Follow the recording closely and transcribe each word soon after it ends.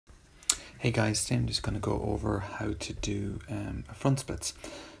Hey guys, today I'm just going to go over how to do front splits.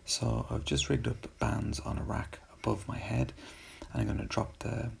 So I've just rigged up bands on a rack above my head, and I'm going to drop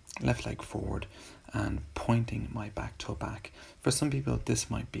the left leg forward and pointing my back toe back. For some people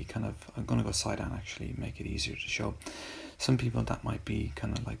this might be I'm going to go side down actually, make it easier to show. Some people that might be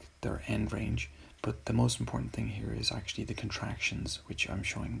kind of like their end range, but the most important thing here is actually the contractions, which I'm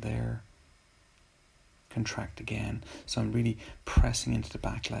showing there. Contract again, so I'm really pressing into the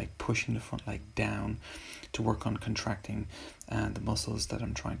back leg, pushing the front leg down to work on contracting the muscles that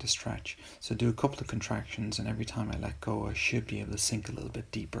I'm trying to stretch. So do a couple of contractions, and every time I let go I should be able to sink a little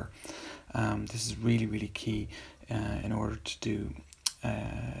bit deeper. This is really key in order to do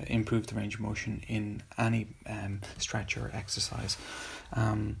improve the range of motion in any stretch or exercise.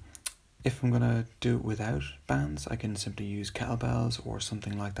 If I'm going to do it without bands, I can simply use kettlebells or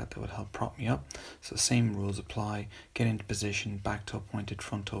something like that would help prop me up. So same rules apply. Get into position, back toe pointed,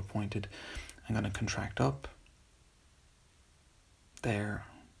 front toe pointed. I'm going to contract up, there,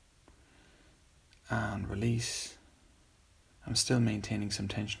 and release. I'm still maintaining some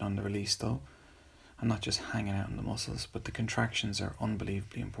tension on the release though. I'm not just hanging out in the muscles, but the contractions are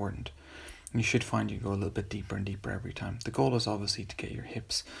unbelievably important. And you should find you go a little bit deeper and deeper every time. The goal is obviously to get your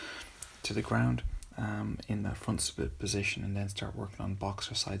hips to the ground in that front split position, and then start working on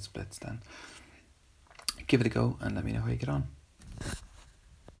box or side splits then. Give it a go and let me know how you get on.